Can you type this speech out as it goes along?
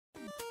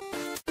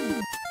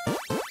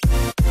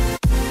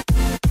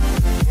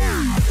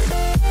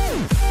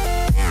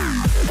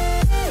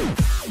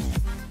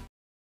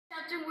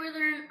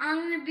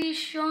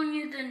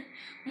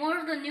more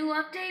of the new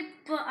update,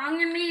 but I'm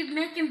gonna be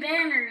making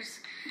banners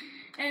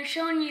and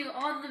showing you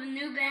all the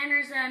new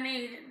banners that I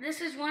made.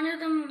 This is one of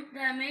them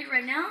that I made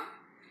right now.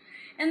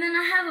 And then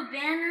I have a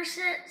banner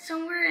set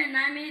somewhere, and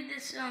I made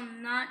this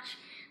notch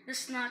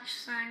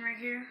sign right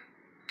here.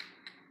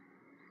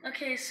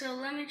 Okay, so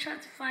let me try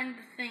to find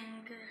the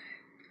thing.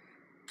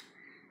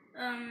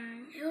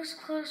 It was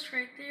close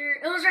right there.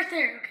 It was right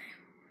there, okay.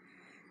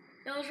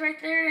 It was right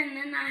there, and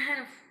then I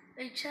had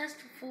a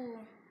chest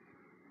full.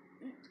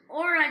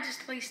 Or I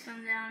just placed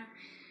them down.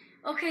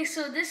 Okay,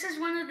 so this is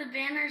one of the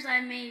banners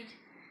I made.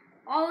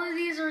 All of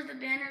these are the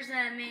banners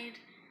that I made.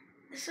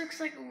 This looks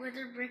like a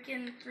wither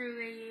breaking through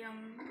a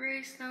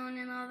gravestone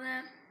and all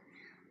that.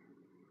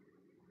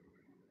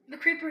 The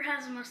creeper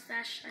has a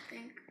mustache, I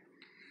think.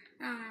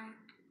 I don't know.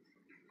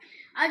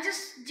 I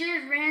just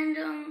did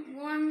random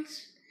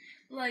ones,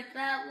 like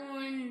that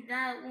one,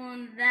 that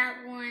one,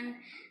 that one,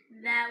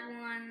 that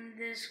one,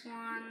 this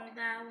one,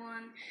 that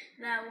one,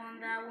 that one,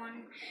 that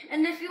one.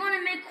 And if you want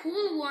to make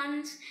cool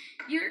ones,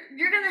 you're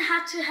gonna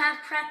have to have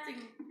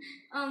crafting,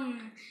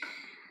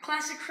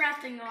 classic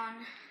crafting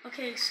on.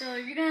 Okay, so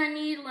you're gonna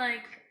need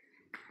like,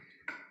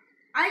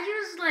 I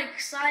use like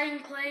cyan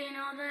clay and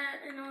all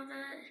that,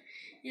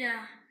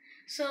 yeah.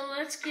 So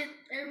let's get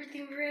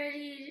everything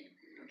ready.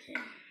 Okay.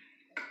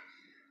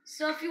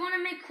 So if you want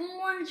to make cool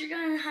ones, you're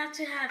gonna have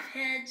to have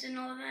heads and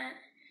all that.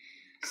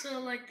 So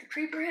like the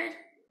creeper head,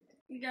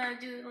 you gotta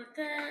do it like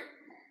that,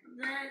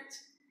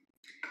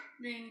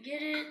 then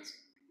get it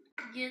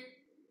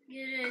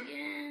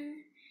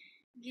again,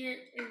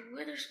 get a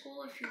wither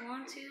skull if you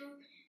want to,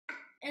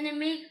 and it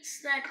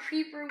makes that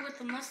creeper with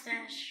the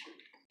mustache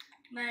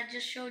that I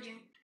just showed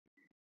you,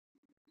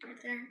 right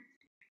there.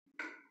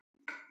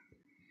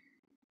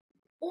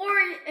 Or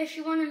if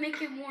you want to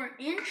make it more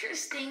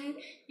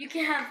interesting, you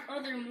can have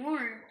other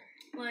more,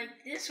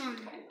 like this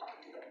one.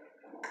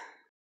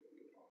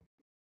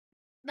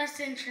 That's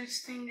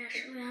interesting,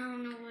 actually. I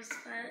don't know what's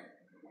that.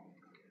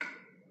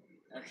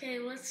 Okay,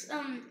 let's,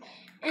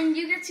 and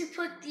you get to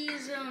put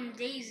these,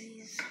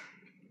 daisies.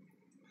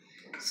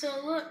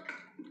 So look,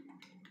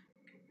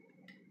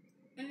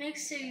 it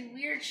makes a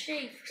weird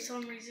shape for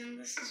some reason.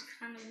 This is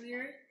kind of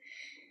weird.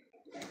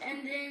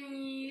 And then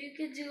you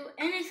could do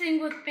anything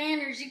with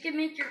banners. You can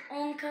make your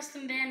own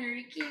custom banner.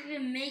 You can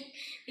even make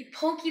a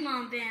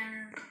Pokemon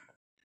banner,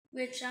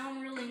 which I don't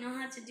really know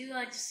how to do.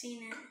 I just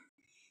seen it,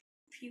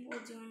 people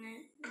doing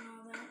it and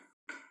all that.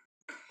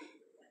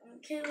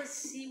 Okay, let's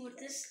see what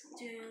this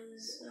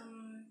does.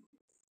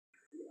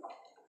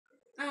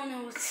 I don't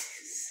know what this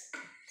is.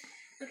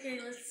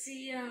 Okay, let's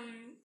see.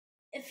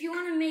 If you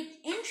want to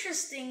make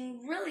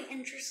interesting, really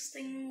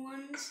interesting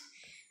ones,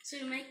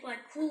 to make like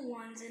cool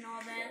ones and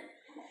all that,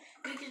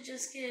 we could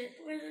just get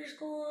wither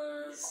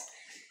skulls.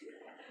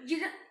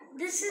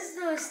 This is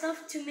the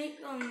stuff to make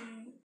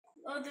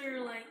other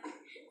like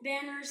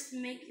banners to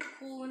make it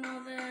cool and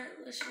all that.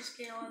 Let's just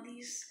get all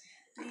these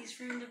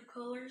random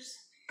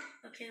colors.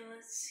 Okay,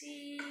 let's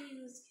see.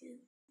 Let's get.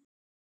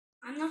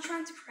 I'm not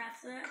trying to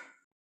craft that.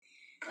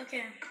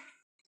 Okay,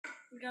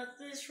 we got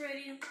this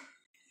ready.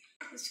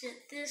 Let's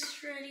get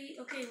this ready.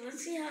 Okay,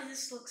 let's see how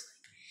this looks like.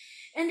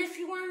 And if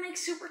you want to make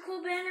super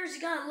cool banners,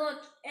 you gotta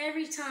look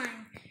every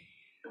time.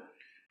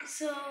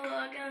 So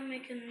I gotta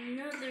make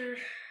another.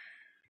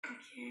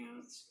 Okay,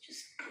 let's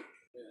just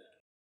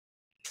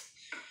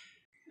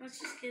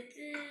get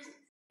this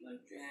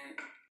like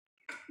that.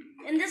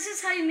 And this is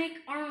how you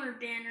make armor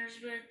banners,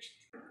 which,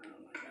 oh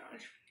my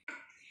gosh,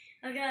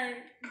 I gotta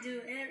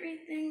do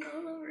everything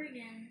all over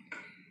again.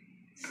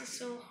 This is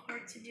so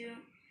hard to do.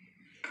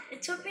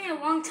 It took me a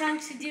long time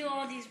to do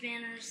all these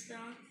banners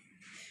though.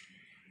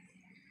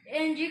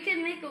 And you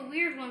can make a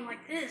weird one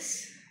like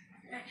this,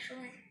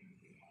 actually.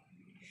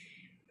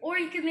 Or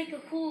you can make a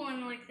cool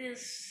one like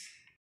this.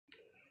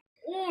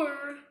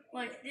 Or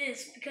like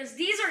this, because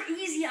these are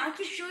easy. I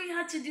can show you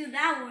how to do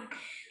that one.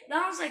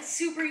 That one's like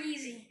super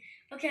easy.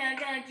 Okay, I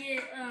gotta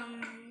get,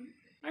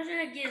 why did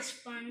I get a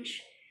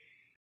sponge?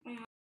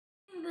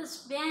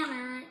 This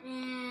banner,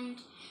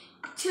 and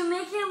to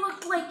make it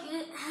look like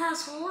it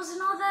has holes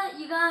and all that,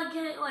 you gotta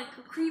get like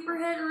a creeper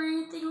head or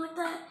anything like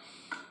that.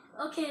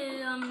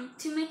 Okay,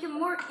 to make it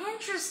more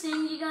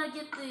interesting, you gotta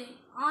get the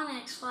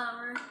onyx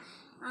flower.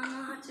 I don't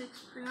know how to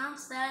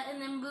pronounce that, and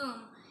then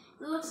boom.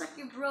 It looks like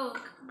it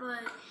broke,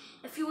 but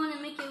if you want to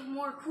make it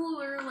more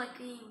cooler, like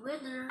a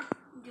wither,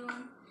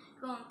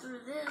 going through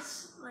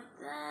this, like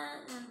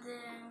that, and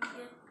then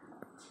get,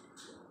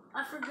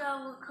 I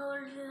forgot what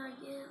color did I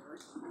get.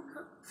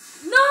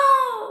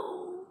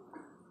 No!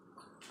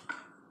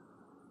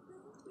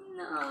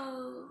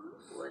 No!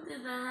 What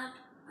did that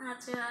have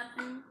to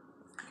happen?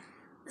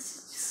 This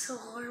is just so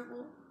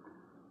horrible.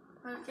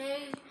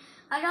 Okay,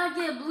 I gotta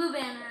get a blue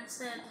banner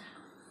instead.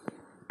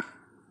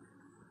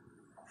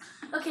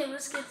 Okay,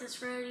 let's get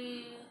this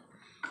ready.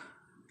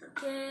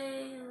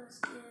 Okay, let's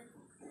get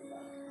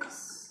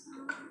this.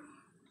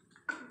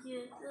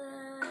 Get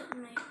that,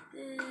 make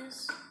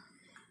this.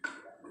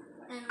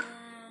 And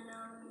then,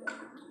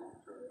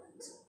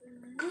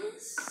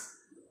 this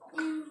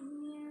in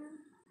here.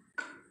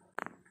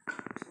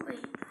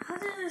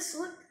 this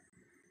look?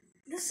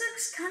 This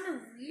looks kind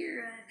of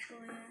weird,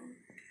 actually.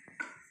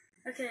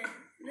 Okay,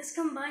 let's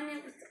combine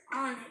it with the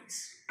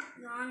Onyx.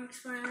 The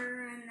Onyx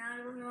Blender, and I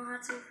don't know how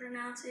to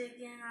pronounce it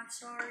again, I'm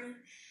sorry.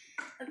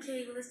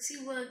 Okay, let's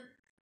see what...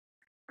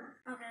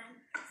 Okay.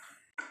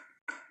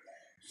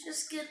 Let's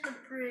just get the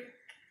brick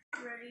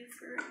ready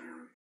for it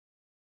now.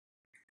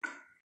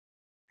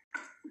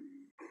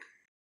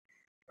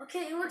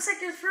 Okay, it looks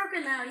like it's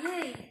broken now,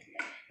 yay!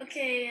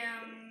 Okay,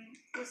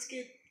 let's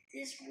get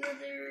this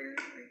wither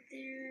right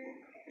there.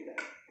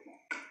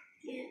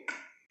 Get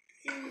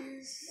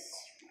this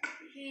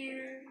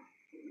here.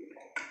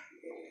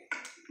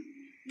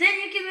 Then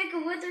you can make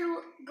a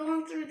wither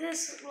going through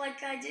this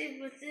like I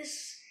did with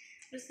this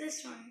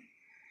one.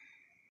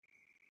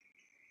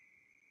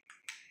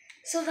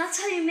 So that's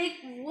how you make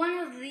one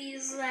of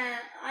these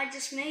that I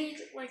just made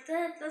like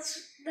that.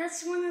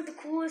 That's one of the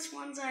coolest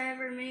ones I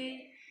ever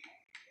made.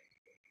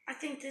 I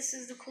think this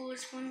is the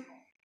coolest one.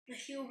 The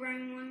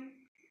Herobrine one.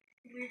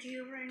 Weird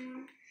Herobrine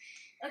one.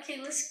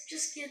 Okay, let's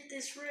just get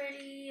this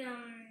ready.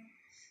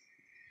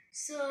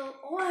 So,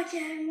 oh, I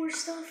can add more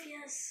stuff,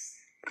 yes.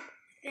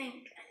 I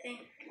think.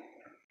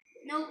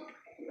 Nope.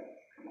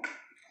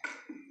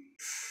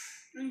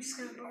 I'm just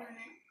gonna burn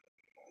it.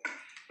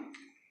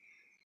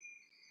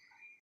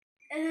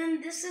 And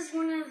then this is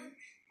one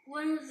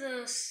of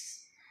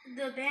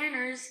the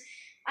banners.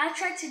 I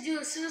tried to do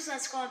a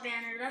Suicide Squad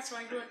banner. That's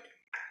why. Look.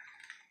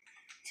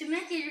 To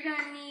make it, you're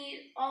gonna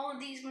need all of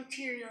these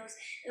materials: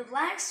 a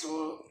black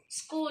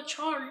skull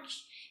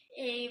charge,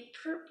 a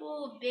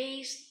purple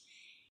base,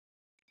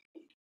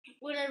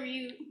 whatever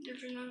you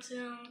pronounce it,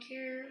 I don't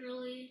care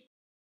really.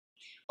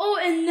 Oh,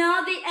 and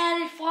now they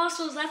added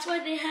fossils. That's why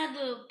they had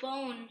the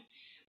bone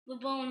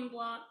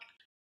block.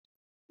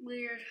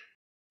 Weird.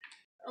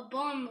 A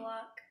bone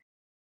block.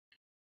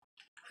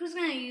 Who's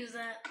gonna use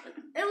that?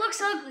 It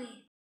looks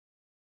ugly.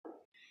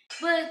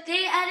 But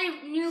they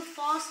added new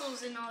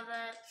fossils and all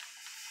that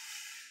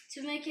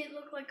to make it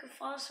look like a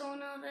fossil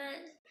and all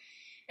that.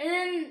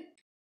 And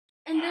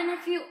then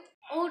if you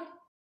I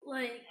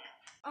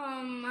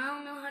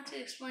don't know how to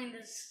explain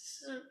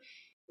this. So,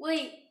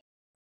 wait.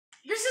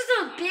 This is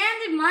the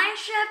abandoned mine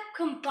shaft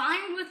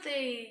combined with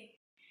a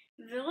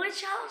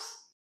village house?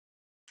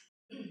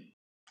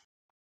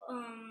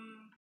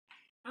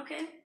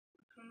 Okay.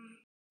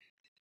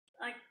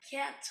 I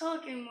can't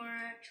talk anymore,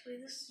 actually.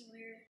 This is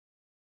weird.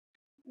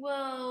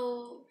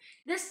 Well,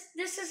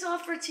 this is all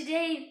for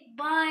today.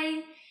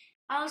 Bye.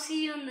 I'll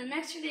see you in the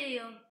next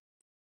video.